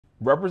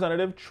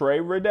Representative Trey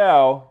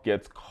Radel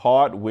gets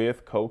caught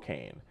with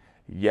cocaine.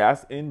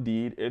 Yes,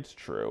 indeed, it's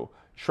true.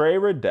 Trey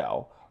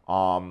Radel,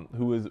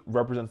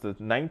 represents the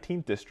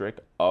 19th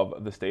district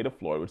of the state of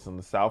Florida, which is on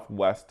the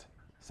southwest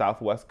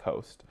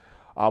coast,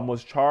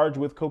 was charged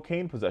with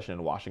cocaine possession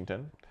in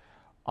Washington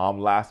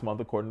last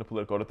month, according to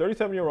Politico. The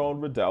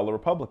 37-year-old Radel, a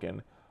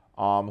Republican,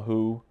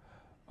 who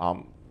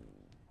um,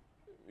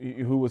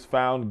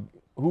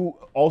 who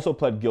also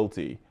pled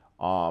guilty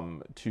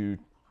to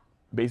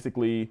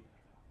basically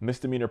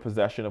misdemeanor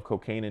possession of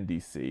cocaine in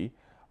D.C.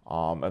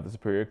 At the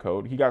Superior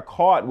Court. He got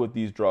caught with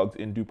these drugs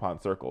in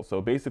DuPont Circle. So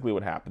basically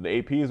what happened, the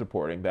AP is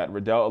reporting that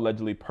Radel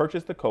allegedly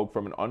purchased the coke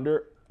from an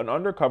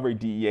undercover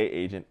DEA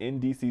agent in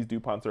D.C.'s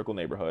DuPont Circle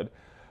neighborhood.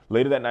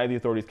 Later that night, the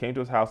authorities came to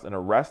his house and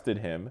arrested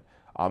him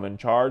and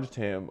charged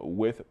him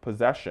with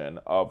possession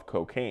of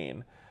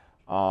cocaine.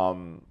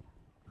 And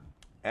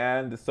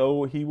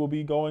so he will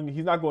be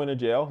he's not going to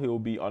jail. He will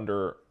be I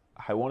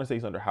want to say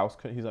he's under house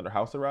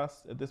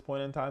arrest at this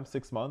point in time,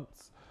 6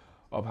 months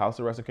of house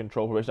arrest and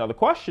control probation. Now the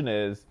question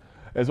is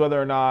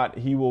whether or not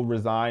he will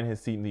resign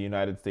his seat in the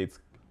United States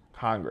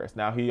Congress.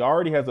 Now he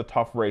already has a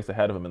tough race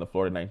ahead of him in the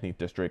Florida 19th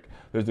district.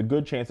 There's a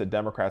good chance that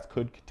Democrats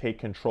could take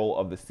control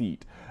of the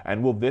seat.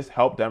 And will this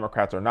help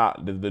Democrats or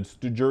not? The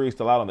jury is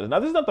still out on this. Now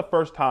this is not the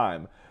first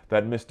time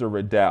that Mr.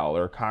 Radel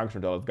or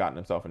Congressman Radel has gotten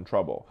himself in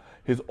trouble.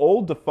 His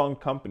old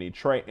defunct company,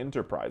 Trey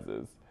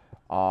Enterprises,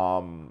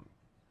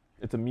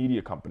 it's a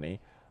media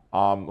company.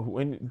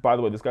 By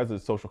the way, this guy's a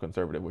social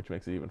conservative, which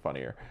makes it even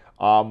funnier.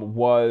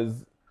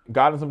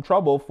 Got in some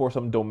trouble for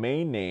some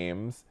domain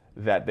names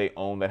that they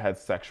own that had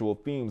sexual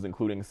themes,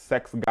 including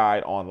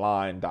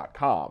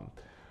sexguideonline.com.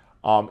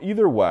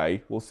 Either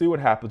way, we'll see what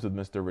happens with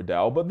Mr.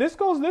 Radel. But this is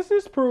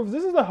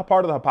a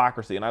part of the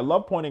hypocrisy, and I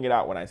love pointing it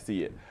out when I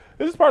see it.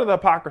 This is part of the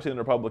hypocrisy in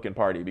the Republican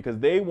Party because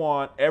they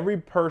want every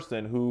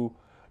person who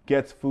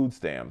gets food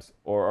stamps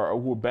or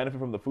who benefit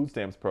from the food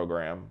stamps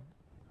program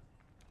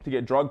to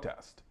get drug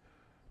tests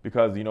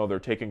because, they're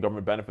taking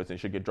government benefits and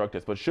should get drug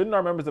tests. But shouldn't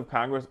our members of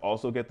Congress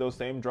also get those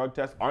same drug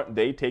tests? Aren't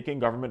they taking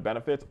government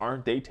benefits?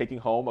 Aren't they taking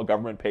home a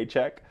government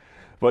paycheck?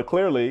 But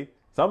clearly,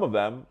 some of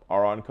them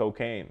are on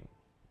cocaine.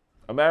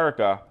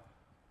 America,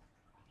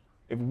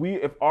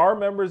 if our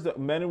members,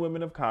 men and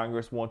women of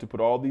Congress, want to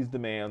put all these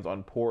demands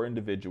on poor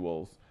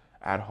individuals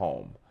at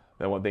home,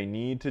 then what they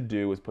need to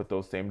do is put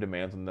those same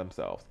demands on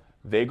themselves.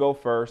 They go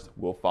first,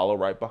 we'll follow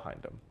right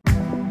behind them.